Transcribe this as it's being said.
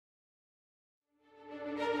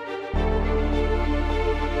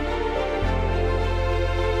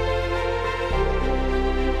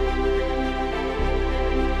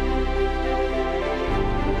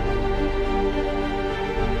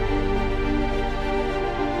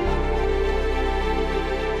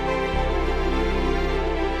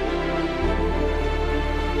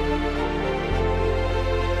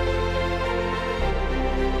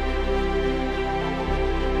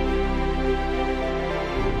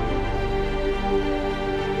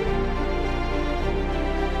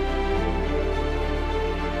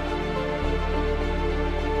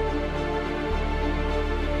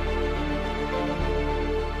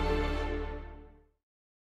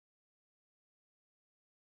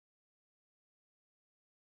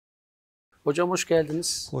Hocam hoş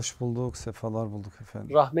geldiniz. Hoş bulduk, sefalar bulduk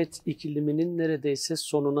efendim. Rahmet ikiliminin neredeyse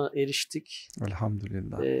sonuna eriştik.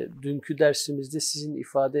 Elhamdülillah. Dünkü dersimizde sizin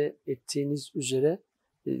ifade ettiğiniz üzere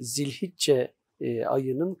Zilhicce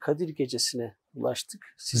ayının Kadir gecesine ulaştık.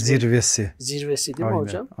 Zirvesi. Zirvesi değil mi aynen,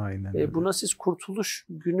 hocam? Aynen öyle. Buna siz Kurtuluş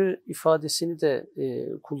Günü ifadesini de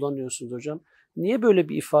kullanıyorsunuz hocam. Niye böyle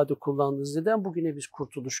bir ifade kullandınız? Neden bugüne biz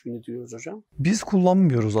Kurtuluş Günü diyoruz hocam? Biz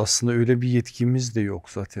kullanmıyoruz aslında, öyle bir yetkimiz de yok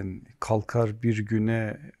zaten. Kalkar bir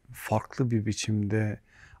güne farklı bir biçimde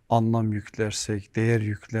anlam yüklersek, değer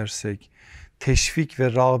yüklersek, teşvik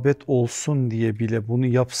ve rağbet olsun diye bile bunu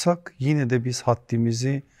yapsak yine de biz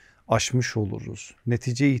haddimizi aşmış oluruz.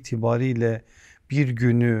 Netice itibariyle bir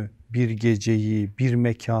günü, bir geceyi, bir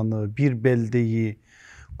mekanı, bir beldeyi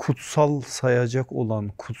kutsal sayacak olan,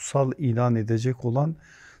 kutsal ilan edecek olan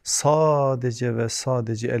sadece ve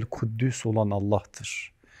sadece El Kuddüs olan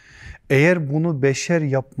Allah'tır. Eğer bunu beşer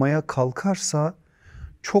yapmaya kalkarsa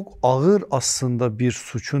çok ağır aslında bir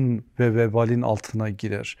suçun ve vebalin altına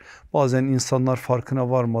girer. Bazen insanlar farkına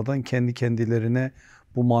varmadan kendi kendilerine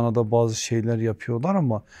bu manada bazı şeyler yapıyorlar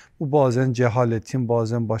ama bu bazen cehaletin,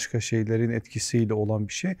 bazen başka şeylerin etkisiyle olan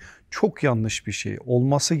bir şey. Çok yanlış bir şey.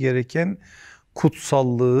 Olması gereken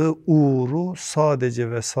kutsallığı, uğuru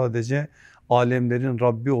sadece ve sadece alemlerin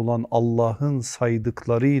Rabbi olan Allah'ın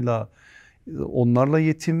saydıklarıyla, onlarla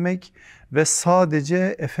yetinmek ve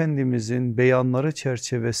sadece Efendimizin beyanları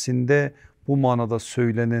çerçevesinde bu manada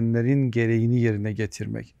söylenenlerin gereğini yerine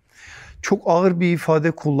getirmek. Çok ağır bir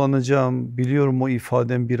ifade kullanacağım. Biliyorum o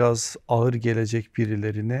ifadem biraz ağır gelecek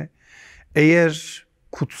birilerine. Eğer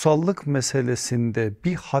kutsallık meselesinde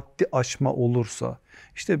bir haddi aşma olursa,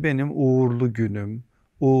 işte benim uğurlu günüm,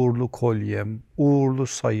 uğurlu kolyem, uğurlu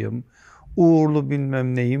sayım, uğurlu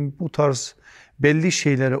bilmem neyim, bu tarz belli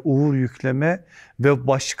şeylere uğur yükleme ve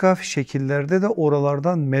başka şekillerde de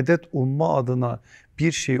oralardan medet umma adına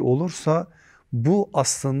bir şey olursa bu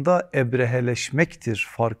aslında ebreheleşmektir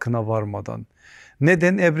farkına varmadan.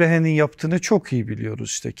 Neden? Ebrehe'nin yaptığını çok iyi biliyoruz.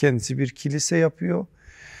 İşte kendisi bir kilise yapıyor.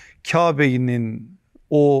 Kabe'nin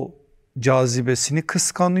o cazibesini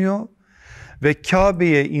kıskanıyor ve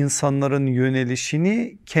Kabe'ye insanların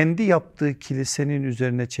yönelişini kendi yaptığı kilisenin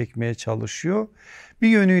üzerine çekmeye çalışıyor. Bir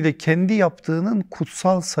yönüyle kendi yaptığının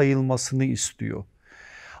kutsal sayılmasını istiyor.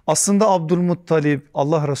 Aslında Abdülmuttalip,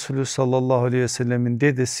 Allah Resulü sallallahu aleyhi ve sellemin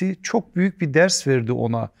dedesi, çok büyük bir ders verdi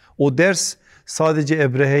ona. O ders sadece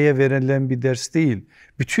Ebrehe'ye verilen bir ders değil,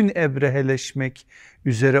 bütün ebreheleşmek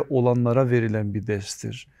üzere olanlara verilen bir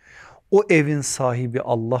derstir. O evin sahibi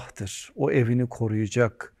Allah'tır. O evini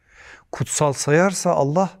koruyacak. Kutsal sayarsa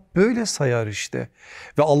Allah böyle sayar işte.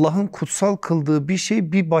 Ve Allah'ın kutsal kıldığı bir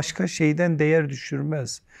şey bir başka şeyden değer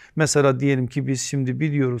düşürmez. Mesela diyelim ki biz şimdi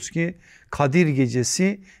biliyoruz ki Kadir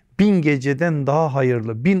gecesi 1000 geceden daha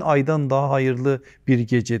hayırlı, 1000 aydan daha hayırlı bir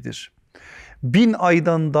gecedir. 1000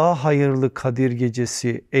 aydan daha hayırlı Kadir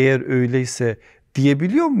gecesi eğer öyleyse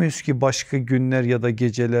diyebiliyor muyuz ki başka günler ya da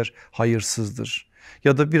geceler hayırsızdır?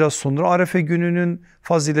 Ya da biraz sonra Arefe gününün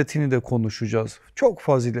faziletini de konuşacağız. Çok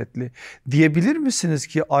faziletli. Diyebilir misiniz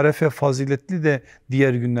ki Arefe faziletli de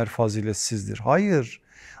diğer günler faziletsizdir? Hayır.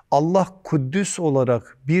 Allah kuddüs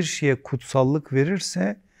olarak bir şeye kutsallık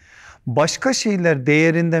verirse başka şeyler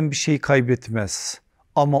değerinden bir şey kaybetmez.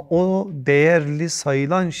 Ama o değerli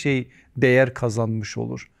sayılan şey değer kazanmış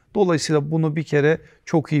olur. Dolayısıyla bunu bir kere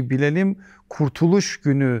çok iyi bilelim. Kurtuluş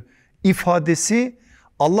Günü ifadesi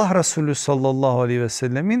Allah Resulü sallallahu aleyhi ve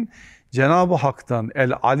sellemin Cenab-ı Hak'tan,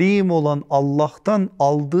 el alim olan Allah'tan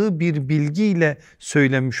aldığı bir bilgiyle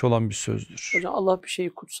söylenmiş olan bir sözdür. Hocam Allah bir şeyi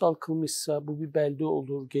kutsal kılmışsa bu bir belde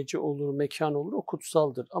olur, gece olur, mekan olur, o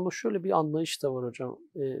kutsaldır. Ama şöyle bir anlayış da var hocam,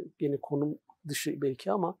 yine konum dışı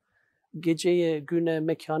belki ama geceye, güne,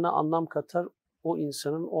 mekana anlam katar o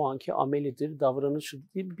insanın o anki amelidir, davranışıdır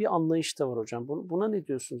diye bir anlayış da var hocam. Buna ne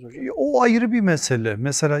diyorsunuz hocam? O ayrı bir mesele.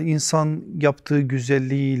 Mesela insan yaptığı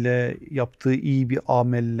güzelliğiyle, yaptığı iyi bir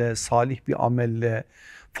amelle, salih bir amelle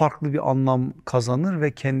farklı bir anlam kazanır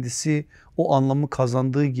ve kendisi o anlamı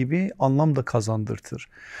kazandığı gibi anlam da kazandırtır.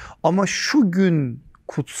 Ama şu gün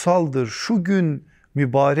kutsaldır, şu gün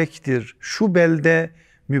mübarektir, şu belde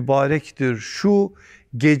mübarektir, şu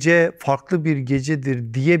gece farklı bir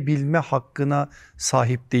gecedir diyebilme hakkına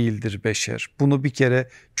sahip değildir beşer. Bunu bir kere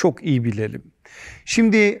çok iyi bilelim.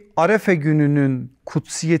 Şimdi Arefe gününün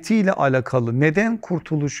kutsiyetiyle alakalı neden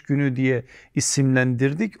Kurtuluş Günü diye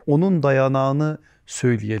isimlendirdik? Onun dayanağını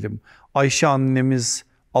söyleyelim. Ayşe annemiz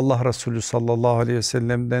Allah Resulü sallallahu aleyhi ve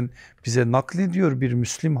sellem'den bize naklediyor, bir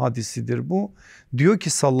Müslim hadisidir bu. Diyor ki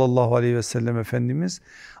sallallahu aleyhi ve sellem Efendimiz,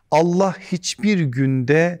 Allah hiçbir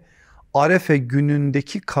günde Arefe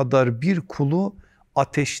günündeki kadar bir kulu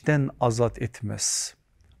ateşten azat etmez.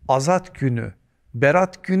 Azat günü,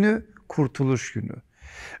 berat günü, kurtuluş günü.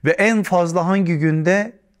 Ve en fazla hangi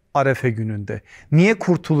günde? Arefe gününde. Niye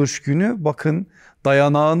kurtuluş günü? Bakın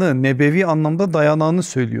dayanağını, nebevi anlamda dayanağını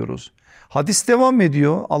söylüyoruz. Hadis devam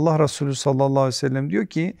ediyor. Allah Resulü sallallahu aleyhi ve sellem diyor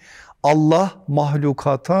ki Allah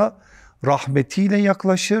mahlukata rahmetiyle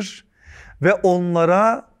yaklaşır ve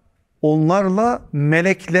onlarla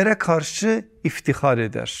meleklere karşı iftihar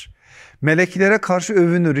eder. Meleklere karşı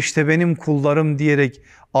övünür, işte benim kullarım diyerek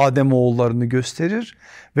Adem oğullarını gösterir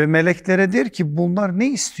ve meleklere der ki bunlar ne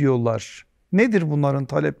istiyorlar? Nedir bunların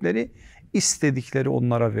talepleri? İstedikleri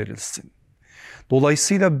onlara verilsin.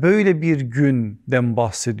 Dolayısıyla böyle bir günden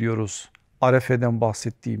bahsediyoruz. Arefe'den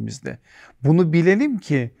bahsettiğimizde. Bunu bilelim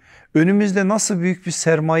ki önümüzde nasıl büyük bir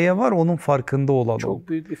sermaye var onun farkında olalım. Çok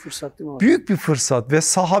büyük bir fırsat değil mi? Büyük bir fırsat ve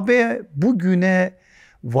sahabe bugüne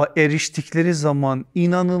eriştikleri zaman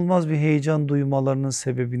inanılmaz bir heyecan duymalarının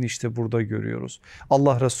sebebini işte burada görüyoruz.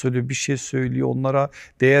 Allah Resulü bir şey söylüyor, onlara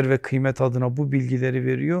değer ve kıymet adına bu bilgileri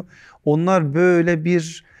veriyor. Onlar böyle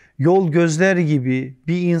bir yol gözler gibi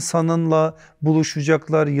bir insanınla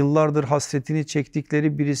buluşacaklar, yıllardır hasretini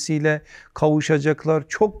çektikleri birisiyle kavuşacaklar,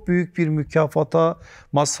 çok büyük bir mükafata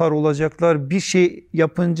mazhar olacaklar, bir şey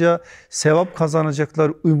yapınca sevap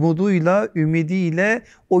kazanacaklar ümidiyle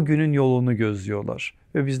o günün yolunu gözlüyorlar.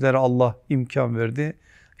 Ve bizlere Allah imkan verdi.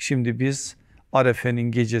 Şimdi biz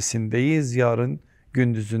Arefe'nin gecesindeyiz, yarın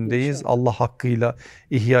gündüzündeyiz. İnşallah. Allah hakkıyla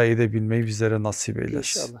ihya edebilmeyi bizlere nasip eylesin.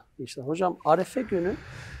 İnşallah. İnşallah. Hocam Arefe günü,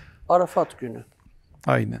 Arafat günü.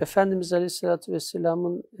 Aynen. Efendimiz Aleyhisselatü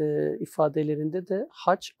Vesselam'ın ifadelerinde de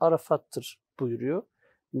hac Arafat'tır buyuruyor.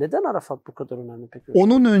 Neden Arafat bu kadar önemli peki?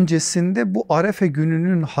 Onun öncesinde bu Arefe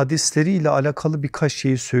gününün hadisleriyle alakalı birkaç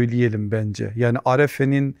şeyi söyleyelim bence. Yani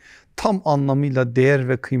Arefe'nin tam anlamıyla değer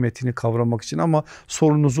ve kıymetini kavramak için, ama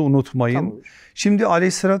sorunuzu unutmayın. Tamam. Şimdi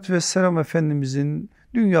Aleyhisselatü Vesselam Efendimizin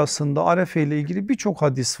dünyasında Arefe ile ilgili birçok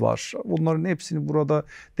hadis var. Onların hepsini burada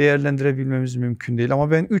değerlendirebilmemiz mümkün değil.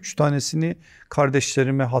 Ama ben 3 tanesini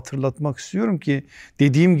kardeşlerime hatırlatmak istiyorum ki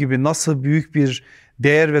dediğim gibi nasıl büyük bir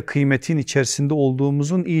değer ve kıymetin içerisinde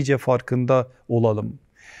olduğumuzun iyice farkında olalım.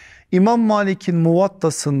 İmam Malik'in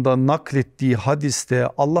Muvattası'nda naklettiği hadiste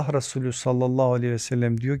Allah Resulü sallallahu aleyhi ve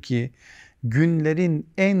sellem diyor ki günlerin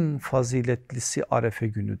en faziletlisi Arefe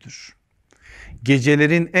günüdür.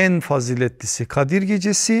 Gecelerin en faziletlisi Kadir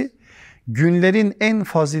gecesi, günlerin en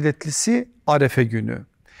faziletlisi Arefe günü.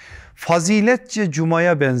 Faziletçe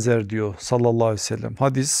Cuma'ya benzer diyor sallallahu aleyhi ve sellem.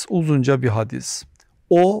 Hadis uzunca bir hadis.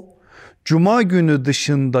 O Cuma günü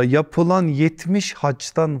dışında yapılan 70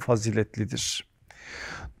 haçtan faziletlidir.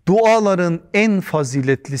 Duaların en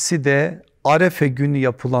faziletlisi de Arefe günü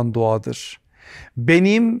yapılan duadır.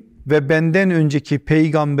 Benim ve benden önceki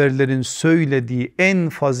peygamberlerin söylediği en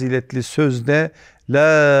faziletli söz de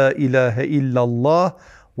La ilahe illallah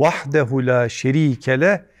vahdehu la şerike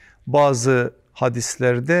leh. Bazı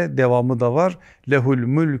hadislerde devamı da var. Lehul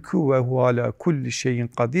mulku ve hu ala kulli şeyin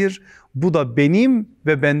kadir. Bu da benim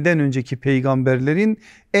ve benden önceki peygamberlerin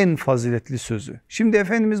en faziletli sözü. Şimdi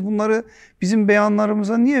Efendimiz bunları bizim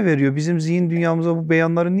beyanlarımıza niye veriyor? Bizim zihin dünyamıza bu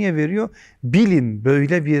beyanları niye veriyor? Bilin,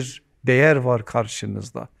 böyle bir değer var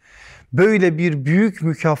karşınızda. Böyle bir büyük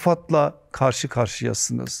mükafatla karşı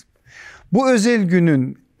karşıyasınız. Bu özel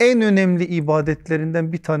günün en önemli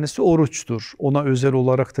ibadetlerinden bir tanesi oruçtur. Ona özel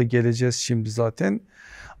olarak da geleceğiz şimdi zaten.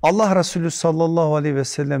 Allah Resulü sallallahu aleyhi ve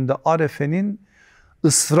sellem de Arefe'nin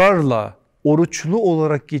ısrarla oruçlu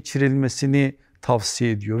olarak geçirilmesini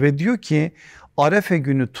tavsiye ediyor. Ve diyor ki Arefe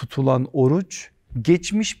günü tutulan oruç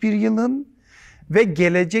geçmiş bir yılın ve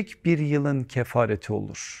gelecek bir yılın kefareti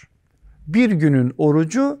olur. Bir günün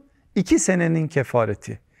orucu 2 senenin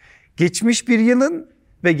kefareti. Geçmiş bir yılın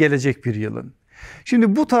ve gelecek bir yılın.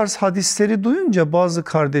 Şimdi bu tarz hadisleri duyunca bazı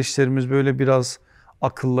kardeşlerimiz, böyle biraz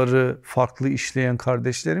akılları farklı işleyen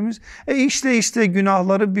kardeşlerimiz, işte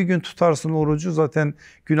günahları bir gün tutarsın orucu zaten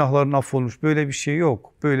günahların affolmuş. Böyle bir şey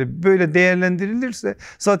yok. Böyle değerlendirilirse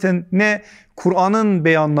zaten ne Kur'an'ın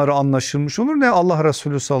beyanları anlaşılmış olur ne Allah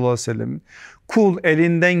Resulü sallallahu aleyhi ve sellem'in. Kul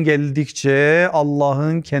elinden geldikçe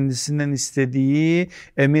Allah'ın kendisinden istediği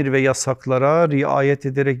emir ve yasaklara riayet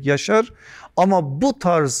ederek yaşar. Ama bu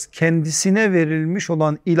tarz kendisine verilmiş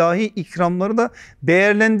olan ilahi ikramları da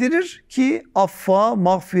değerlendirir ki affa,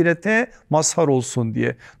 mağfirete mazhar olsun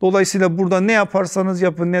diye. Dolayısıyla burada ne yaparsanız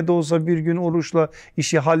yapın, ne de olsa bir gün oruçla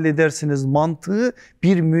işi halledersiniz mantığı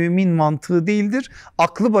bir mümin mantığı değildir.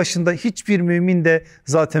 Aklı başında hiçbir mümin de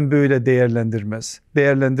zaten böyle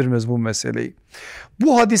değerlendirmez bu meseleyi.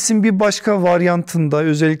 Bu hadisin bir başka varyantında,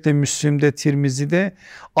 özellikle Müslim'de, Tirmizi'de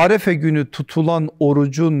Arefe günü tutulan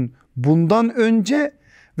orucun bundan önce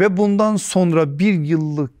ve bundan sonra bir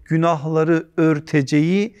yıllık günahları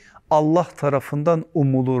örteceği Allah tarafından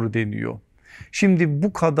umulur deniyor. Şimdi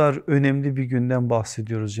bu kadar önemli bir günden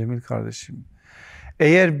bahsediyoruz Cemil kardeşim.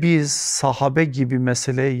 Eğer biz sahabe gibi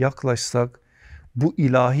meseleye yaklaşsak bu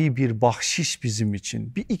ilahi bir bahşiş bizim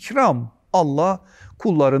için, bir ikram. Allah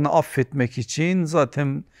kullarını affetmek için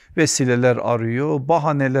zaten vesileler arıyor,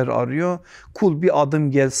 bahaneler arıyor. Kul bir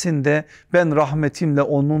adım gelsin de ben rahmetimle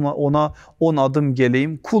ona 10 adım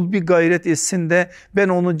geleyim. Kul bir gayret etsin de ben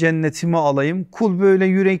onu cennetime alayım. Kul böyle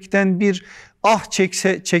yürekten bir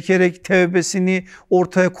çekerek tevbesini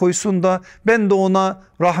ortaya koysun da ben de ona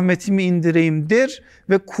rahmetimi indireyim der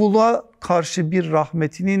ve kula karşı bir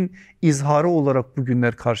rahmetinin izharı olarak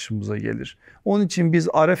bugünler karşımıza gelir. Onun için biz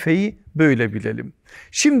Arefe'yi böyle bilelim.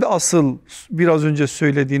 Şimdi asıl biraz önce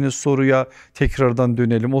söylediğiniz soruya tekrardan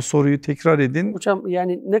dönelim. O soruyu tekrar edin. Hocam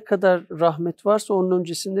yani ne kadar rahmet varsa onun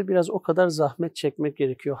öncesinde biraz o kadar zahmet çekmek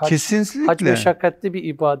gerekiyor. Kesinlikle. Hac meşakkatli bir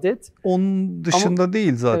ibadet. Onun dışında ama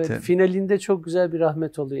değil zaten. Evet, finalinde çok güzel bir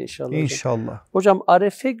rahmet oluyor inşallah. İnşallah. Hocam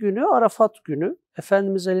Arefe günü Arafat günü.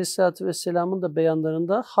 Efendimiz Aleyhisselatü Vesselam'ın da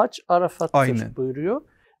beyanlarında hac Arafat'tır buyuruyor.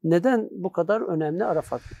 Neden bu kadar önemli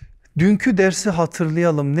Arafat? Dünkü dersi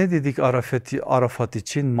hatırlayalım. Ne dedik Arafat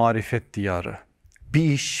için? Marifet diyarı. Bir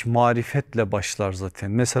iş marifetle başlar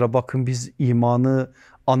zaten. Mesela bakın biz imanı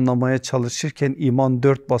anlamaya çalışırken iman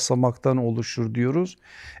 4 basamaktan oluşur diyoruz.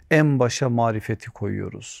 En başa marifeti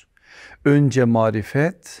koyuyoruz. Önce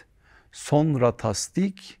marifet, sonra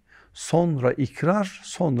tasdik, sonra ikrar,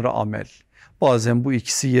 sonra amel. Bazen bu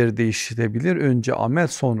ikisi yer değiştirebilir. Önce amel,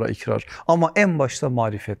 sonra ikrar. Ama en başta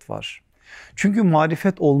marifet var. Çünkü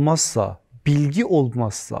marifet olmazsa, bilgi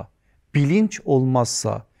olmazsa, bilinç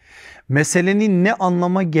olmazsa, meselenin ne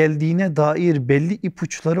anlama geldiğine dair belli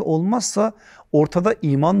ipuçları olmazsa ortada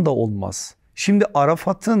iman da olmaz. Şimdi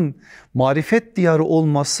Arafat'ın marifet diyarı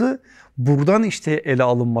olması buradan işte ele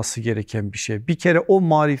alınması gereken bir şey. Bir kere o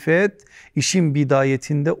marifet işin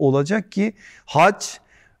bidayetinde olacak ki hac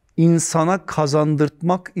insana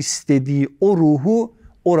kazandırtmak istediği o ruhu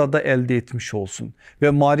orada elde etmiş olsun. Ve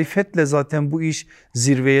marifetle zaten bu iş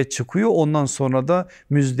zirveye çıkıyor. Ondan sonra da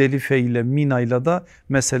Müzdelife ile Mina ile de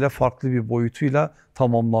mesele farklı bir boyutuyla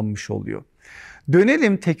tamamlanmış oluyor.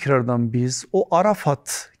 Dönelim tekrardan biz o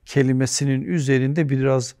Arafat kelimesinin üzerinde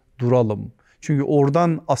biraz duralım. Çünkü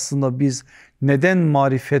oradan aslında biz neden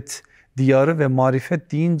marifet diyarı ve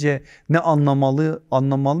marifet deyince ne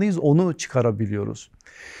anlamalıyız onu çıkarabiliyoruz.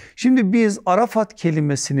 Şimdi biz Arafat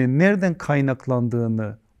kelimesinin nereden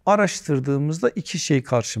kaynaklandığını araştırdığımızda iki şey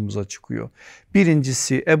karşımıza çıkıyor.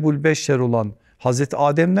 Birincisi Ebu'l-Beşer olan Hazreti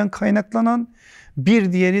Adem'den kaynaklanan,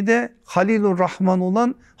 bir diğeri de Halilur Rahman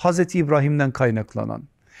olan Hazreti İbrahim'den kaynaklanan.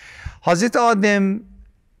 Hazreti Adem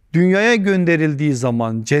dünyaya gönderildiği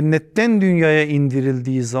zaman, cennetten dünyaya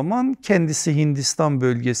indirildiği zaman kendisi Hindistan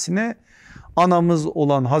bölgesine, anamız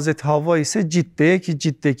olan Hazreti Havva ise Cidde'ye, ki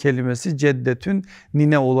Cidde kelimesi ceddetün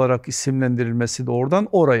nine olarak isimlendirilmesi de oradan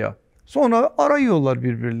oraya. Sonra arıyorlar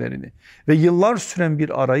birbirlerini ve yıllar süren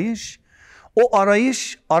bir arayış. O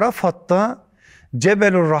arayış Arafat'ta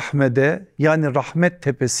Cebelur Rahme'de, yani rahmet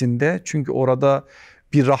tepesinde, çünkü orada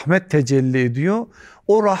bir rahmet tecelli ediyor.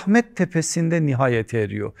 O rahmet tepesinde nihayete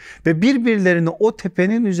eriyor ve birbirlerini o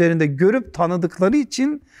tepenin üzerinde görüp tanıdıkları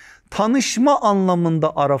için tanışma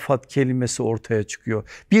anlamında Arafat kelimesi ortaya çıkıyor.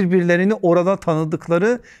 Birbirlerini orada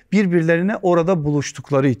tanıdıkları, birbirlerine orada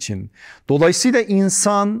buluştukları için. Dolayısıyla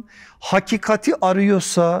insan hakikati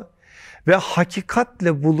arıyorsa ve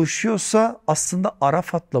hakikatle buluşuyorsa aslında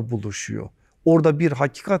Arafat'la buluşuyor. Orada bir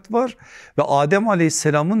hakikat var ve Adem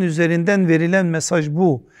Aleyhisselam'ın üzerinden verilen mesaj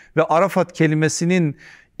bu. Ve Arafat kelimesinin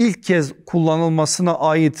ilk kez kullanılmasına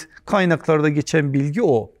ait kaynaklarda geçen bilgi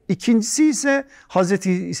o. İkincisi ise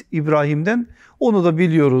Hazreti İbrahim'den, onu da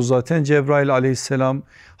biliyoruz zaten. Cebrail Aleyhisselam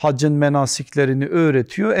haccın menasiklerini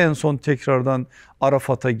öğretiyor. En son tekrardan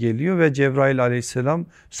Arafat'a geliyor ve Cebrail Aleyhisselam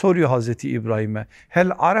soruyor Hazreti İbrahim'e.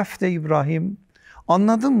 Hel arafte İbrahim,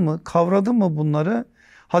 anladın mı, kavradın mı bunları?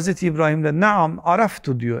 Hazreti İbrahim de naam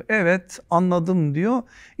araftu diyor. Evet anladım diyor.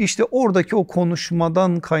 İşte oradaki o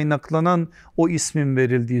konuşmadan kaynaklanan o ismin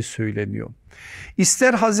verildiği söyleniyor.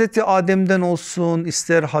 İster Hazreti Adem'den olsun,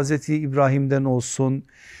 ister Hazreti İbrahim'den olsun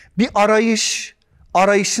bir arayış,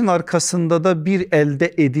 arayışın arkasında da bir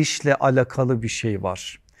elde edişle alakalı bir şey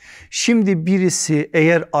var. Şimdi birisi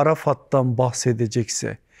eğer Arafat'tan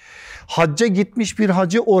bahsedecekse, hacca gitmiş bir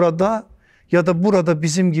hacı orada ya da burada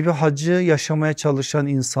bizim gibi hacı yaşamaya çalışan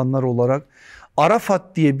insanlar olarak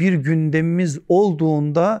Arafat diye bir gündemimiz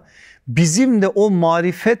olduğunda bizim de o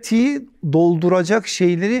marifeti dolduracak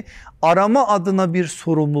şeyleri arama adına bir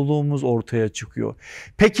sorumluluğumuz ortaya çıkıyor.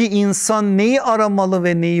 Peki insan neyi aramalı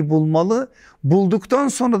ve neyi bulmalı? Bulduktan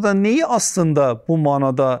sonra da neyi aslında bu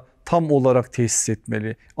manada tam olarak tesis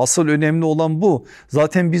etmeli? Asıl önemli olan bu.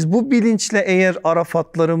 Zaten biz bu bilinçle eğer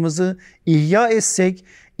Arafatlarımızı ihya etsek,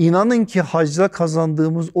 İnanın ki hacda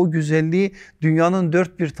kazandığımız o güzelliği dünyanın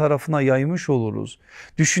dört bir tarafına yaymış oluruz.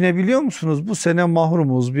 Düşünebiliyor musunuz? Bu sene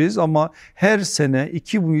mahrumuz biz ama her sene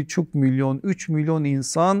 2,5 milyon 3 milyon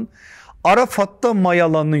insan Arafat'ta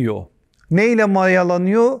mayalanıyor. Neyle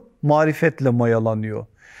mayalanıyor? Marifetle mayalanıyor.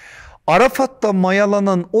 Arafat'ta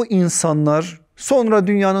mayalanan o insanlar sonra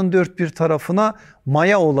dünyanın dört bir tarafına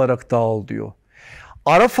maya olarak dağılıyor.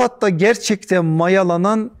 Arafat'ta gerçekten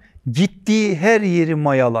mayalanan gittiği her yeri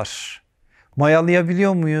mayalar.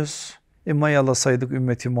 Mayalayabiliyor muyuz? Mayalasaydık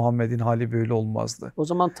ümmeti Muhammed'in hali böyle olmazdı. O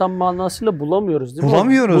zaman tam manasıyla bulamıyoruz değil mi?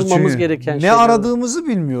 Bulamıyoruz Bulmamız çünkü gereken ne şeyler aradığımızı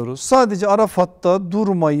bilmiyoruz. Sadece Arafat'ta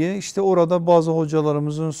durmayı, işte orada bazı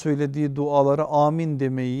hocalarımızın söylediği duaları amin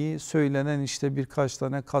demeyi, söylenen işte birkaç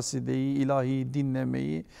tane kasideyi, ilahi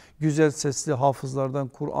dinlemeyi, güzel sesli hafızlardan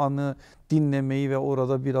Kur'an'ı dinlemeyi ve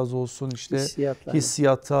orada biraz olsun işte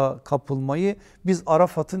hissiyata kapılmayı biz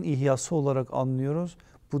Arafat'ın ihyası olarak anlıyoruz.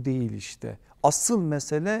 Bu değil işte. Asıl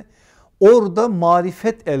mesele orada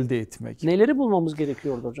marifet elde etmek. Neleri bulmamız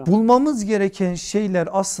gerekiyordu hocam? Bulmamız gereken şeyler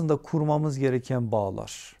aslında kurmamız gereken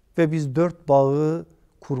bağlar. Ve biz 4 bağı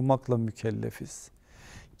kurmakla mükellefiz.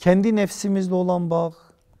 Kendi nefsimizle olan bağ,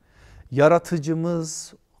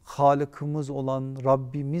 yaratıcımız, Halık'ımız olan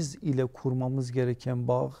Rabbimiz ile kurmamız gereken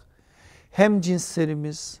bağ, hem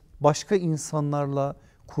cinslerimiz, başka insanlarla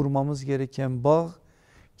kurmamız gereken bağ,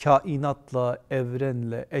 kainatla,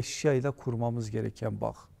 evrenle, eşyayla kurmamız gereken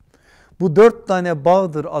bağ. Bu 4 tane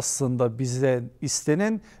bağdır aslında bize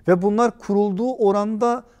istenen ve bunlar kurulduğu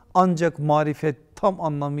oranda ancak marifet tam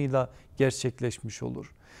anlamıyla gerçekleşmiş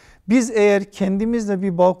olur. Biz eğer kendimizle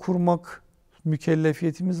bir bağ kurmak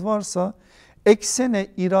mükellefiyetimiz varsa eksene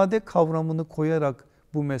irade kavramını koyarak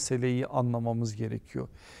bu meseleyi anlamamız gerekiyor.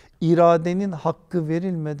 İradenin hakkı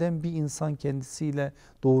verilmeden bir insan kendisiyle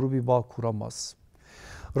doğru bir bağ kuramaz.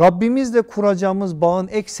 Rabbimizle kuracağımız bağın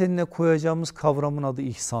eksenine koyacağımız kavramın adı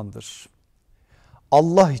ihsandır.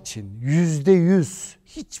 Allah için %100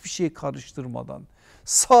 hiçbir şey karıştırmadan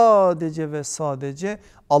sadece ve sadece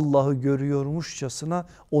Allah'ı görüyormuşçasına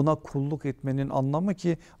ona kulluk etmenin anlamı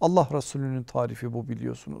ki Allah Resulü'nün tarifi bu,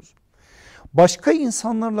 biliyorsunuz. Başka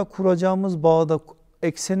insanlarla kuracağımız bağda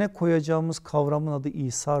eksene koyacağımız kavramın adı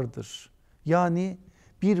İsa'dır. Yani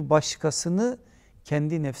bir başkasını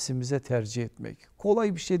kendi nefsimize tercih etmek.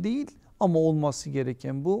 Kolay bir şey değil ama olması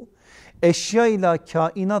gereken bu. Eşyayla,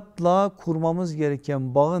 kainatla kurmamız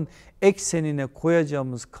gereken bağın eksenine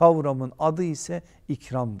koyacağımız kavramın adı ise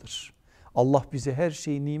ikramdır. Allah bize her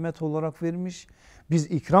şeyi nimet olarak vermiş. Biz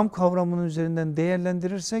ikram kavramının üzerinden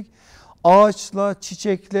değerlendirirsek ağaçla,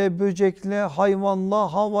 çiçekle, böcekle,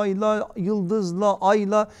 hayvanla, havayla, yıldızla,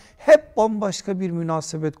 ayla hep bambaşka bir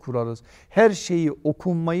münasebet kurarız. Her şeyi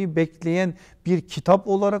okunmayı bekleyen bir kitap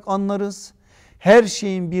olarak anlarız. Her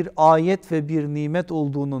şeyin bir ayet ve bir nimet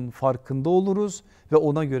olduğunun farkında oluruz ve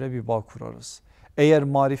ona göre bir bağ kurarız. Eğer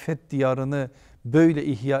marifet diyarını böyle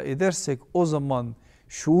ihya edersek o zaman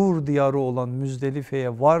şuur diyarı olan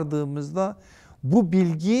Müzdelife'ye vardığımızda bu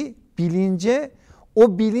bilgi bilince,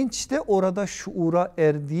 o bilinç de orada şuura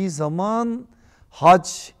erdiği zaman hac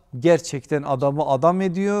gerçekten adamı adam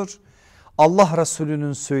ediyor. Allah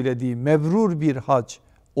Resulü'nün söylediği mebrur bir hac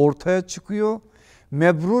ortaya çıkıyor.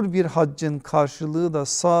 Mebrur bir haccın karşılığı da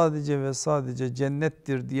sadece ve sadece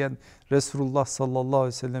cennettir diyen Resulullah sallallahu aleyhi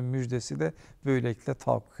ve sellem müjdesi de böylelikle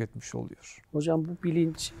tahakkuk etmiş oluyor. Hocam bu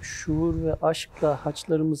bilinç, şuur ve aşkla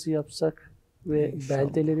haçlarımızı yapsak ve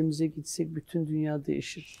beldelerimize gitsek bütün dünya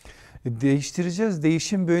değişir. Değiştireceğiz.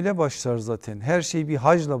 Değişim böyle başlar zaten. Her şey bir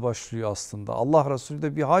hacla başlıyor aslında. Allah Resulü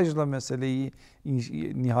de bir hacla meseleyi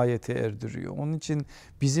nihayete erdiriyor. Onun için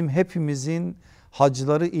bizim hepimizin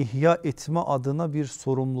hacları ihya etme adına bir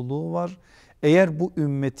sorumluluğu var. Eğer bu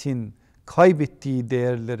ümmetin kaybettiği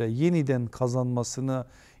değerlere yeniden kazanmasını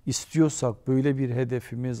istiyorsak, böyle bir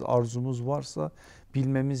hedefimiz, arzumuz varsa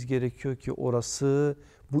bilmemiz gerekiyor ki orası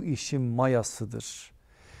bu işin mayasıdır.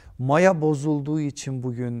 Maya bozulduğu için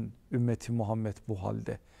bugün ümmeti Muhammed bu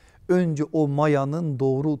halde. Önce o mayanın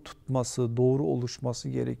doğru tutması, doğru oluşması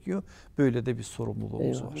gerekiyor. Böyle de bir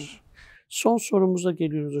sorumluluğumuz var. Son sorumuza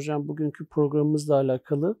geliyoruz hocam, bugünkü programımızla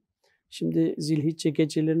alakalı. Şimdi Zilhicce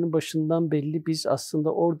gecelerinin başından belli biz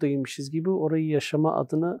aslında oradaymışız gibi orayı yaşama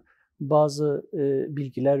adına bazı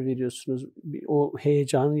bilgiler veriyorsunuz. O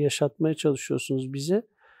heyecanı yaşatmaya çalışıyorsunuz bize.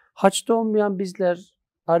 Haçta olmayan bizler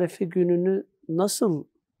Arefe gününü nasıl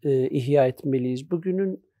ihya etmeliyiz?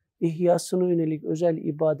 Bugünün ihyasına yönelik özel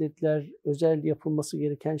ibadetler, özel yapılması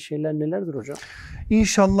gereken şeyler nelerdir hocam?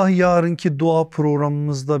 İnşallah yarınki dua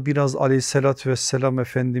programımızda biraz Aleyhisselatü Vesselam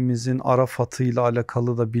Efendimizin Arafat'ıyla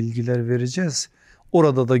alakalı da bilgiler vereceğiz.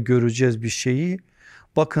 Orada da göreceğiz bir şeyi.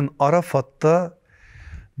 Bakın Arafat'ta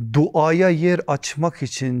duaya yer açmak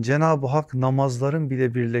için Cenab-ı Hak namazların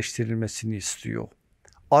bile birleştirilmesini istiyor.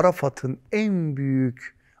 Arafat'ın en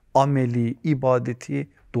büyük ameli, ibadeti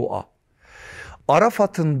dua.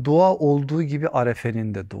 Arafat'ın dua olduğu gibi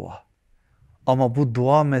Arefe'nin de dua. Ama bu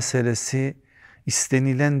dua meselesi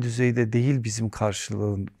istenilen düzeyde değil, bizim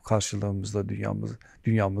karşılığımızda,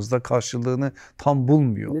 dünyamızda karşılığını tam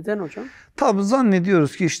bulmuyor. Neden hocam? Tabii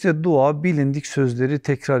zannediyoruz ki işte dua bilindik sözleri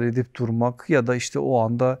tekrar edip durmak ya da işte o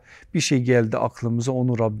anda bir şey geldi aklımıza,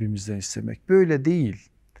 onu Rabbimizden istemek. Böyle değil.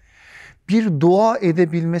 Bir dua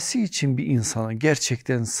edebilmesi için bir insana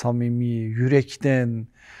gerçekten samimi, yürekten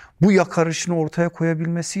bu yakarışını ortaya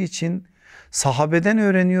koyabilmesi için sahabeden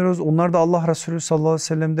öğreniyoruz. Onlar da Allah Resulü sallallahu aleyhi ve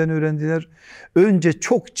sellem'den öğrendiler. Önce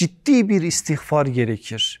çok ciddi bir istiğfar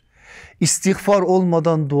gerekir. İstiğfar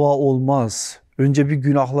olmadan dua olmaz. Önce bir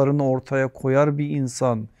günahlarını ortaya koyar bir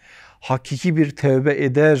insan. Hakiki bir tevbe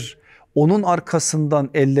eder. Onun arkasından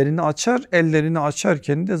ellerini açar. Ellerini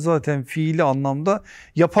açarken de zaten fiili anlamda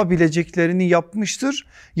yapabileceklerini yapmıştır.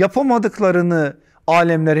 Yapamadıklarını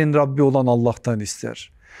alemlerin Rabbi olan Allah'tan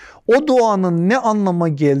ister. O duanın ne anlama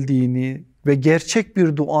geldiğini ve gerçek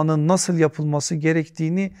bir duanın nasıl yapılması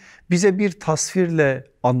gerektiğini bize bir tasvirle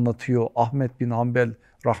anlatıyor Ahmed bin Hanbel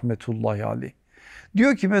rahmetullahi aleyh.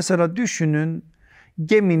 Diyor ki mesela düşünün,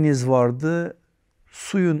 geminiz vardı,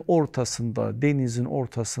 suyun ortasında, denizin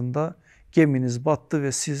ortasında geminiz battı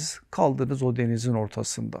ve siz kaldınız o denizin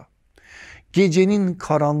ortasında. Gecenin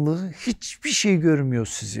karanlığı, hiçbir şey görmüyor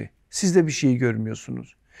sizi. Siz de bir şey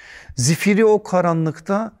görmüyorsunuz. Zifiri o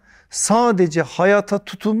karanlıkta, sadece hayata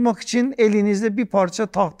tutunmak için elinizde bir parça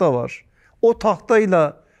tahta var. O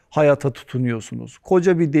tahtayla hayata tutunuyorsunuz.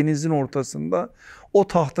 Koca bir denizin ortasında o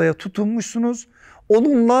tahtaya tutunmuşsunuz.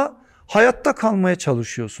 Onunla hayatta kalmaya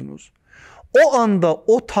çalışıyorsunuz. O anda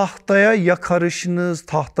o tahtaya yakarışınız,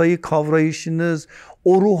 tahtayı kavrayışınız,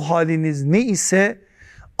 o ruh haliniz ne ise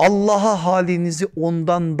Allah'a halinizi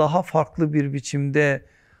ondan daha farklı bir biçimde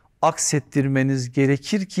aksettirmeniz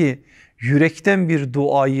gerekir ki yürekten bir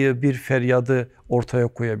duayı, bir feryadı ortaya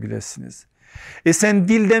koyabilirsiniz. Sen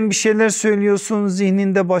dilden bir şeyler söylüyorsun,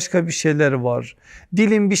 zihninde başka bir şeyler var.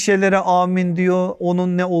 Dilin bir şeylere amin diyor,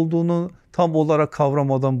 onun ne olduğunu tam olarak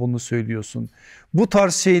kavramadan bunu söylüyorsun. Bu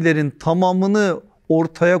tarz şeylerin tamamını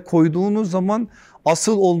ortaya koyduğunuz zaman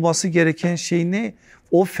asıl olması gereken şey ne?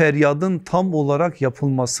 O feryadın tam olarak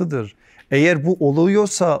yapılmasıdır. Eğer bu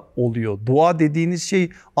oluyorsa oluyor. Dua dediğiniz şey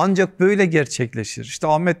ancak böyle gerçekleşir. İşte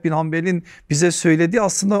Ahmed bin Hanbel'in bize söylediği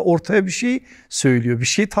aslında ortaya bir şey söylüyor, bir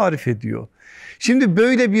şey tarif ediyor. Şimdi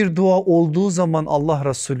böyle bir dua olduğu zaman Allah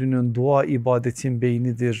Resulü'nün dua ibadetin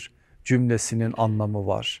beynidir cümlesinin anlamı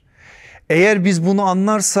var. Eğer biz bunu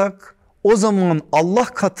anlarsak o zaman Allah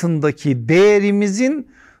katındaki değerimizin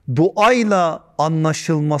duayla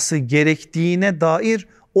anlaşılması gerektiğine dair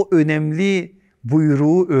o önemli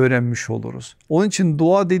buyruğu öğrenmiş oluruz. Onun için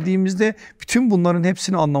dua dediğimizde bütün bunların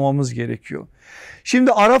hepsini anlamamız gerekiyor.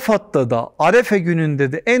 Şimdi Arafat'ta da Arefe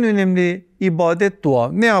gününde de en önemli ibadet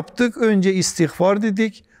dua. Ne yaptık? Önce istiğfar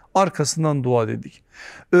dedik, arkasından dua dedik.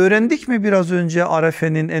 Öğrendik mi biraz önce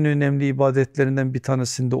Arefe'nin en önemli ibadetlerinden bir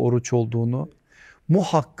tanesinde oruç olduğunu?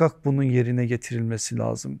 Muhakkak bunun yerine getirilmesi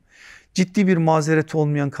lazım. Ciddi bir mazereti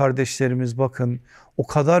olmayan kardeşlerimiz bakın o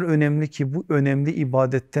kadar önemli ki bu önemli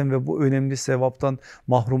ibadetten ve bu önemli sevaptan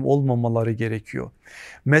mahrum olmamaları gerekiyor.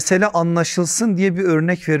 Mesele anlaşılsın diye bir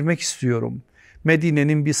örnek vermek istiyorum.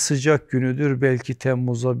 Medine'nin bir sıcak günüdür, belki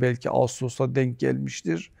Temmuz'a belki Ağustos'a denk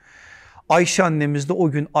gelmiştir. Ayşe annemiz de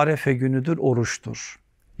o gün Arefe günüdür, oruçtur.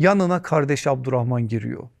 Yanına kardeş Abdurrahman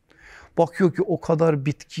giriyor. Bakıyor ki o kadar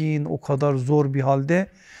bitkin, o kadar zor bir halde,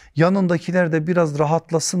 yanındakiler de biraz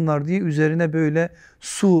rahatlasınlar diye üzerine böyle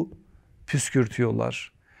su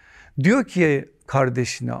püskürtüyorlar. Diyor ki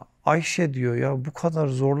kardeşine, Ayşe diyor ya bu kadar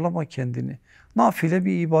zorlama kendini. Nafile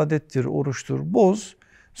bir ibadettir, oruçtur, boz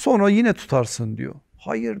sonra yine tutarsın diyor.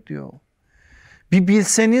 Hayır diyor. Bir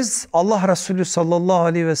bilseniz Allah Resulü sallallahu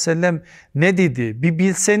aleyhi ve sellem ne dedi? Bir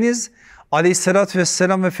bilseniz Aleyhissalatü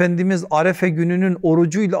vesselam Efendimiz Arefe gününün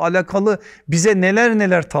orucuyla alakalı bize neler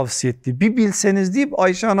neler tavsiye etti. Bir bilseniz deyip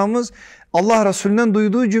Ayşe anamız Allah Resulü'nden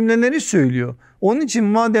duyduğu cümleleri söylüyor. Onun için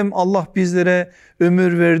madem Allah bizlere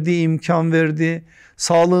ömür verdi, imkan verdi,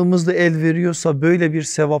 sağlığımız da el veriyorsa böyle bir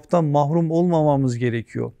sevaptan mahrum olmamamız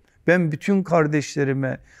gerekiyor. Ben bütün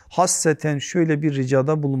kardeşlerime hasseten şöyle bir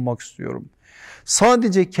ricada bulunmak istiyorum.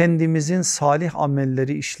 Sadece kendimizin salih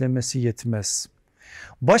amelleri işlemesi yetmez.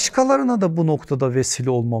 Başkalarına da bu noktada vesile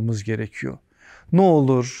olmamız gerekiyor. Ne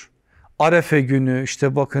olur Arefe günü,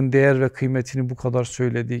 işte bakın değer ve kıymetini bu kadar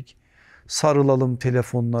söyledik. Sarılalım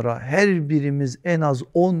telefonlara, her birimiz en az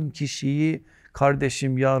 10 kişiyi,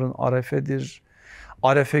 kardeşim yarın Arefe'dir,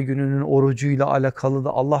 Arefe gününün orucuyla alakalı da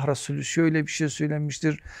Allah Resulü şöyle bir şey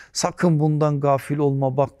söylemiştir. Sakın bundan gafil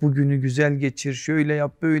olma, bak bu günü güzel geçir, şöyle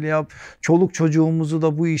yap böyle yap. Çoluk çocuğumuzu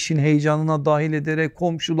da bu işin heyecanına dahil ederek,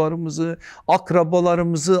 komşularımızı,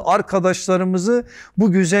 akrabalarımızı, arkadaşlarımızı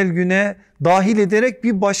bu güzel güne dahil ederek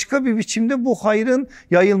bir başka bir biçimde bu hayrın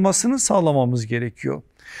yayılmasını sağlamamız gerekiyor.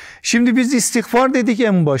 Şimdi biz istiğfar dedik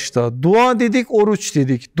en başta, dua dedik, oruç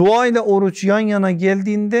dedik. Dua ile oruç yan yana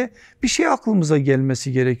geldiğinde bir şey aklımıza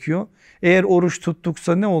gelmesi gerekiyor. Eğer oruç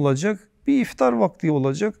tuttuksa ne olacak? Bir iftar vakti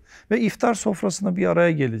olacak ve iftar sofrasına bir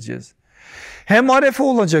araya geleceğiz. Hem Arefe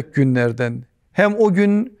olacak günlerden, hem o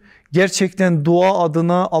gün gerçekten dua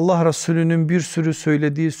adına Allah Resulü'nün bir sürü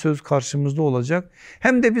söylediği söz karşımızda olacak.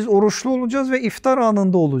 Hem de biz oruçlu olacağız ve iftar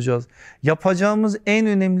anında olacağız. Yapacağımız en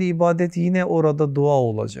önemli ibadet yine orada dua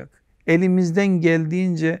olacak. Elimizden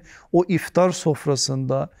geldiğince o iftar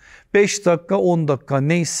sofrasında 5 dakika 10 dakika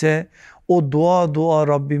neyse o dua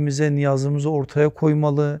Rabbimize niyazımızı ortaya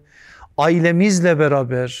koymalı. Ailemizle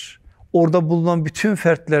beraber, orada bulunan bütün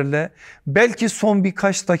fertlerle, belki son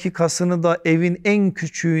birkaç dakikasını da evin en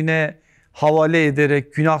küçüğüne havale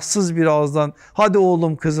ederek günahsız bir ağızdan hadi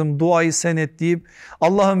oğlum kızım duayı sen et deyip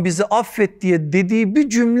Allah'ım bizi affet diye dediği bir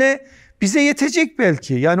cümle bize yetecek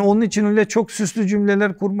belki. Yani onun için öyle çok süslü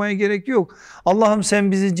cümleler kurmaya gerek yok. Allah'ım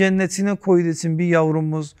sen bizi cennetine koy desin bir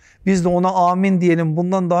yavrumuz. Biz de ona amin diyelim.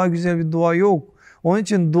 Bundan daha güzel bir dua yok. Onun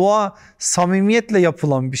için dua samimiyetle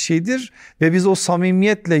yapılan bir şeydir ve biz o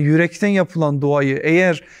samimiyetle yürekten yapılan duayı,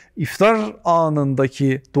 eğer iftar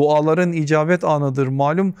anındaki duaların icabet anıdır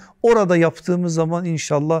malum, orada yaptığımız zaman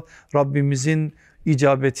inşallah Rabbimizin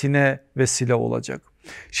icabetine vesile olacak.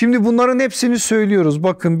 Şimdi bunların hepsini söylüyoruz.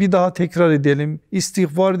 Bakın bir daha tekrar edelim.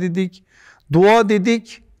 İstiğfar dedik, dua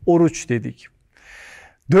dedik, oruç dedik.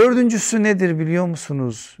 Dördüncüsü nedir biliyor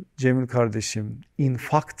musunuz Cemil kardeşim?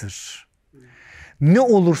 İnfaktır. Ne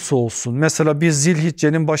olursa olsun, mesela biz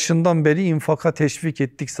Zilhicce'nin başından beri infaka teşvik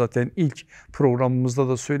ettik zaten, ilk programımızda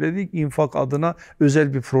da söyledik, infak adına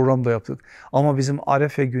özel bir program da yaptık. Ama bizim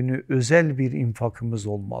Arefe günü özel bir infakımız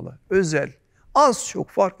olmalı, özel, az çok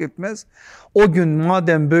fark etmez. O gün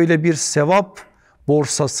madem böyle bir sevap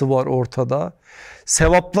borsası var ortada,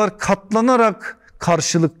 sevaplar katlanarak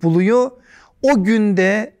karşılık buluyor, o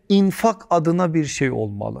günde infak adına bir şey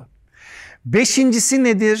olmalı. Beşincisi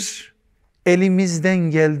nedir? Elimizden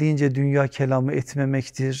geldiğince dünya kelamı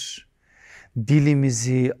etmemektir.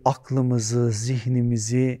 Dilimizi, aklımızı,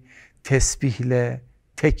 zihnimizi tesbihle,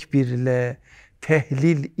 tekbirle,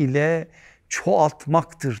 tehlil ile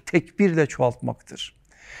çoğaltmaktır. Tekbirle çoğaltmaktır.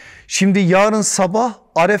 Şimdi yarın sabah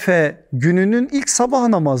Arefe gününün ilk sabah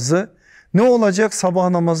namazı ne olacak? Sabah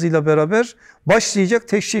namazıyla beraber başlayacak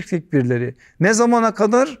teşrik tekbirleri. Ne zamana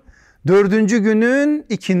kadar? 4. günün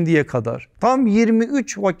ikindiye kadar. Tam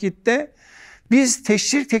 23 vakitte biz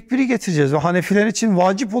teşrik tekbiri getireceğiz ve Hanefiler için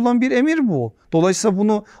vacip olan bir emir bu. Dolayısıyla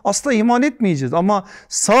bunu asla ihmal etmeyeceğiz ama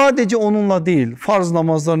sadece onunla değil, farz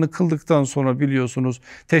namazlarını kıldıktan sonra biliyorsunuz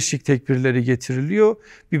teşrik tekbirleri getiriliyor.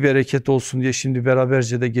 Bir bereket olsun diye şimdi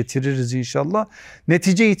beraberce de getiririz inşallah.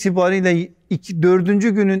 Netice itibariyle 4.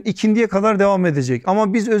 günün ikindiye kadar devam edecek.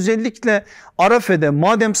 Ama biz özellikle Arafe'de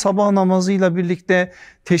madem sabah namazıyla birlikte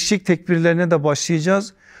teşrik tekbirlerine de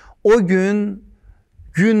başlayacağız. O gün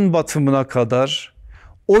gün batımına kadar,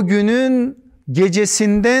 o günün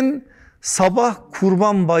gecesinden sabah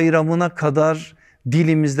Kurban Bayramı'na kadar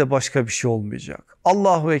dilimizde başka bir şey olmayacak.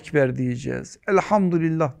 Allahu Ekber diyeceğiz,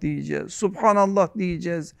 Elhamdülillah diyeceğiz, Subhanallah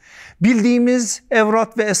diyeceğiz. Bildiğimiz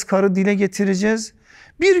evrat ve eskarı dile getireceğiz.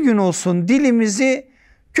 Bir gün olsun dilimizi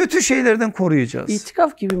kötü şeylerden koruyacağız.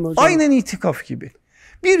 İtikaf gibi mi hocam? Aynen itikaf gibi.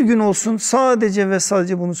 Bir gün olsun sadece ve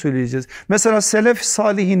sadece bunu söyleyeceğiz. Mesela selef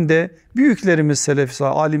salihinde, büyüklerimiz selef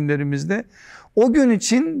alimlerimizde o gün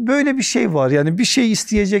için böyle bir şey var. Yani bir şey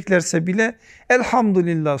isteyeceklerse bile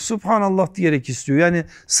elhamdülillah, subhanallah diyerek istiyor. Yani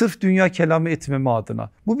sırf dünya kelamı etmeme adına.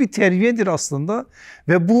 Bu bir terbiyedir aslında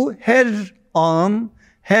ve bu her an,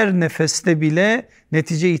 her nefeste bile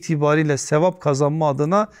netice itibariyle sevap kazanma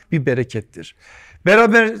adına bir berekettir.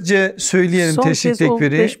 Beraberce söyleyelim teşrik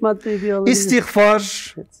tekbiri.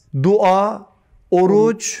 İstiğfar, dua,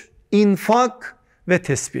 oruç, infak ve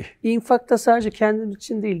tesbih. İnfak da sadece kendimiz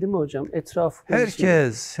için değil mi hocam? Etrafımız için.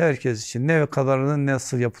 Herkes için ne kadarının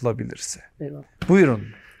nasıl yapılabilirse. Eyvallah. Buyurun.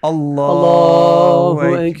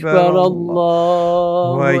 Allahu Ekber,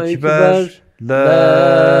 Allahu Ekber.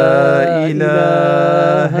 La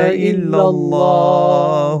ilahe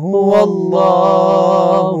illallah,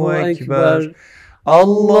 Allahu Ekber.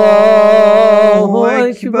 Allahu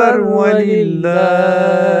Ekber ve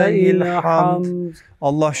lillahil hamd.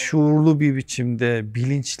 Allah şuurlu bir biçimde,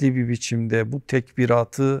 bilinçli bir biçimde bu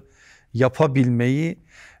tekbiratı yapabilmeyi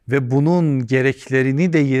ve bunun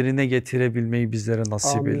gereklerini de yerine getirebilmeyi bizlere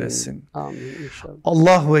nasip eylesin. Amin inşallah.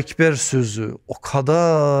 Allahu Ekber sözü o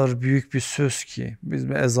kadar büyük bir söz ki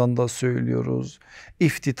biz ezanda söylüyoruz,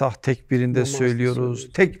 iftitah tekbirinde Namazda söylüyoruz.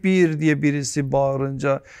 Tekbir diye birisi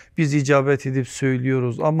bağırınca biz icabet edip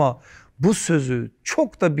söylüyoruz ama bu sözü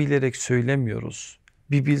çok da bilerek söylemiyoruz.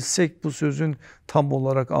 Bir bilsek bu sözün tam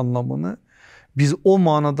olarak anlamını, biz o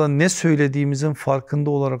manada ne söylediğimizin farkında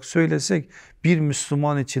olarak söylesek, bir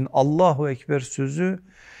Müslüman için Allahu Ekber sözü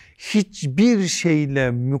hiçbir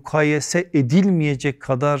şeyle mukayese edilmeyecek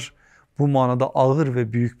kadar bu manada ağır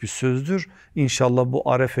ve büyük bir sözdür. İnşallah bu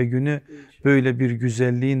Arefe günü böyle bir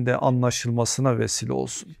güzelliğin de anlaşılmasına vesile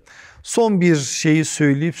olsun. Son bir şeyi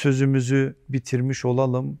söyleyip sözümüzü bitirmiş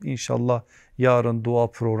olalım. İnşallah yarın dua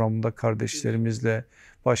programında kardeşlerimizle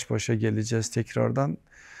baş başa geleceğiz tekrardan.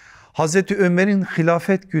 Hazreti Ömer'in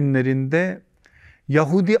hilafet günlerinde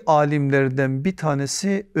Yahudi alimlerden bir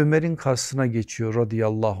tanesi Ömer'in karşısına geçiyor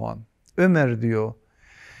radıyallahu anh. Ömer diyor,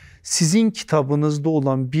 sizin kitabınızda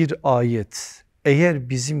olan bir ayet eğer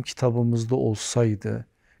bizim kitabımızda olsaydı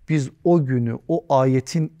biz o günü, o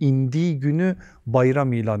ayetin indiği günü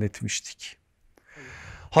bayram ilan etmiştik.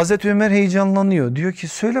 Hazreti Ömer heyecanlanıyor, diyor ki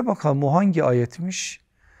söyle bakalım o hangi ayetmiş?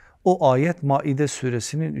 O ayet Maide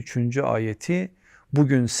suresinin 3. ayeti.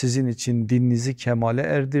 Bugün sizin için dininizi kemale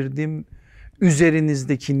erdirdim,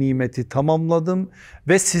 üzerinizdeki nimeti tamamladım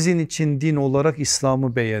ve sizin için din olarak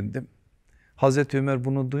İslam'ı beğendim. Hazreti Ömer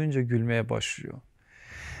bunu duyunca gülmeye başlıyor.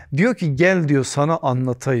 Diyor ki gel diyor sana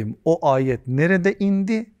anlatayım o ayet nerede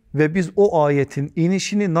indi ve biz o ayetin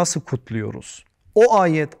inişini nasıl kutluyoruz? O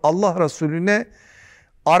ayet Allah Resulüne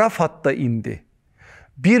Arafat'ta indi,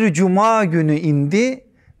 bir cuma günü indi,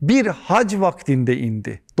 bir hac vaktinde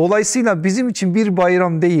indi. Dolayısıyla bizim için bir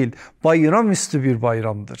bayram değil, bayramüstü bir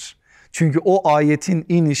bayramdır. Çünkü o ayetin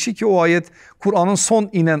inişi, ki o ayet Kur'an'ın son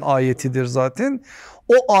inen ayetidir zaten.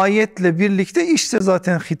 O ayetle birlikte işte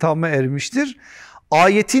zaten hitama ermiştir.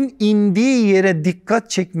 Ayetin indiği yere dikkat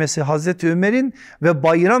çekmesi Hazreti Ömer'in ve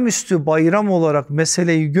bayramüstü bayram olarak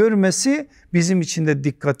meseleyi görmesi bizim için de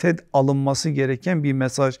dikkate alınması gereken bir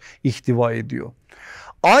mesaj ihtiva ediyor.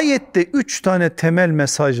 Ayette 3 tane temel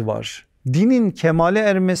mesaj var. Dinin kemale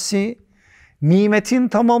ermesi, nimetin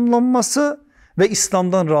tamamlanması ve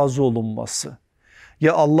İslam'dan razı olunması.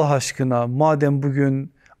 Ya Allah aşkına madem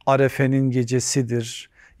bugün Arefe'nin gecesidir,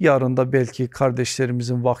 yarın da belki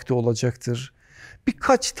kardeşlerimizin vakti olacaktır.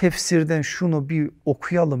 Birkaç tefsirden şunu bir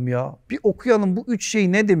okuyalım ya. Bir okuyalım, bu 3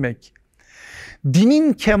 şey ne demek?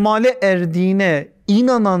 Dinin kemale erdiğine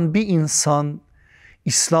inanan bir insan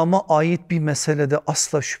İslam'a ait bir meselede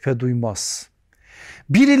asla şüphe duymaz.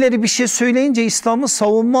 Birileri bir şey söyleyince İslam'ı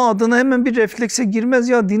savunma adına hemen bir reflekse girmez,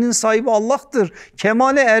 ya dinin sahibi Allah'tır,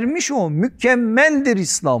 kemale ermiş o, mükemmeldir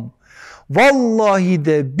İslam. Vallahi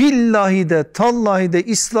de billahi de tallahi de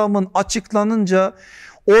İslam'ın açıklanınca,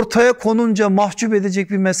 ortaya konunca mahcup edecek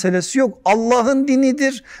bir meselesi yok. Allah'ın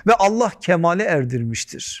dinidir ve Allah kemale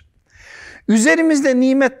erdirmiştir. Üzerimizde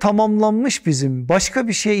nimet tamamlanmış bizim, başka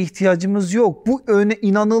bir şeye ihtiyacımız yok. Bu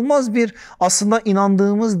inanılmaz bir, aslında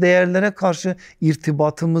inandığımız değerlere karşı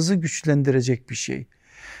irtibatımızı güçlendirecek bir şey.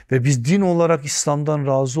 Ve biz din olarak İslam'dan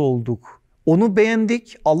razı olduk. Onu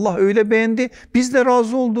beğendik, Allah öyle beğendi, biz de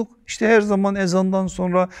razı olduk. İşte her zaman ezandan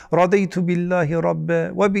sonra radeytu billahi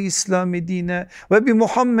rabbe ve bi islami dine ve bi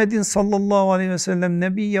Muhammedin sallallahu aleyhi ve sellem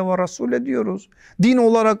nebiyye ve rasul diyoruz. Din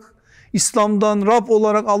olarak İslam'dan, Rab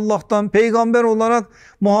olarak Allah'tan, peygamber olarak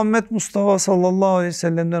Muhammed Mustafa sallallahu aleyhi ve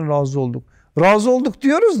sellem'den razı olduk. Razı olduk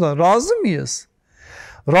diyoruz da razı mıyız?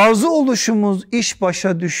 Razı oluşumuz iş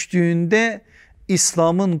başa düştüğünde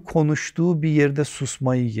İslam'ın konuştuğu bir yerde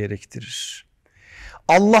susmayı gerektirir.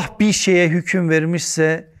 Allah bir şeye hüküm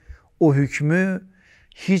vermişse o hükmü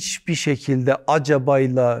hiçbir şekilde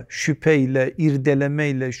acabayla, şüpheyle,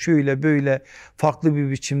 irdelemeyle, şöyle böyle farklı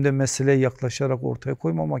bir biçimde meseleye yaklaşarak ortaya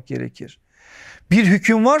koymamak gerekir. Bir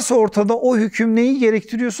hüküm varsa ortada, o hüküm neyi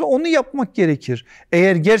gerektiriyorsa onu yapmak gerekir.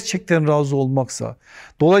 Eğer gerçekten razı olmaksa.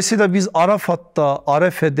 Dolayısıyla biz Arafat'ta,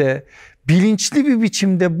 Arefe'de bilinçli bir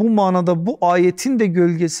biçimde bu manada bu ayetin de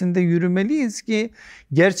gölgesinde yürümeliyiz ki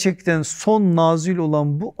gerçekten son nazil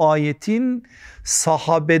olan bu ayetin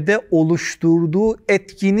sahabede oluşturduğu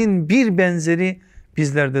etkinin bir benzeri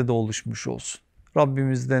bizlerde de oluşmuş olsun.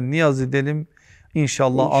 Rabbimizden niyaz edelim.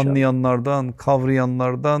 İnşallah anlayanlardan,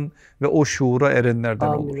 kavrayanlardan ve o şuura erenlerden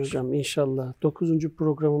Amin oluruz. hocam inşallah. 9.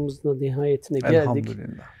 programımızın da nihayetine geldik.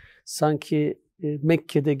 Elhamdülillah. Sanki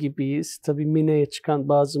Mekke'de gibiyiz. Tabii Mine'ye çıkan,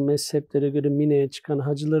 bazı mezheplere göre Mine'ye çıkan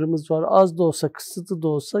hacılarımız var. Az da olsa, kısıtlı da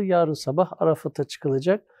olsa yarın sabah Arafat'a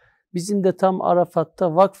çıkılacak. Bizim de tam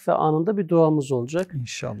Arafat'ta vakfe anında bir duamız olacak.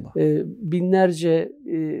 İnşallah. Binlerce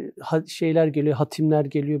şeyler geliyor, hatimler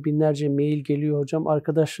geliyor, binlerce mail geliyor hocam.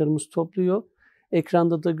 Arkadaşlarımız topluyor.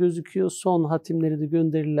 Ekranda da gözüküyor. Son hatimleri de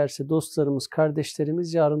gönderirlerse dostlarımız,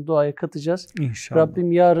 kardeşlerimiz yarın duaya katacağız. İnşallah.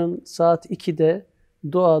 Rabbim yarın saat 2'de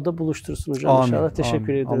duada buluştursun hocam. Amin, İnşallah. Teşekkür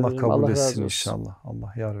amin. ediyorum. Allah kabul Allah razı etsin olsun. inşallah.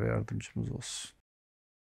 Allah yar ve yardımcımız olsun.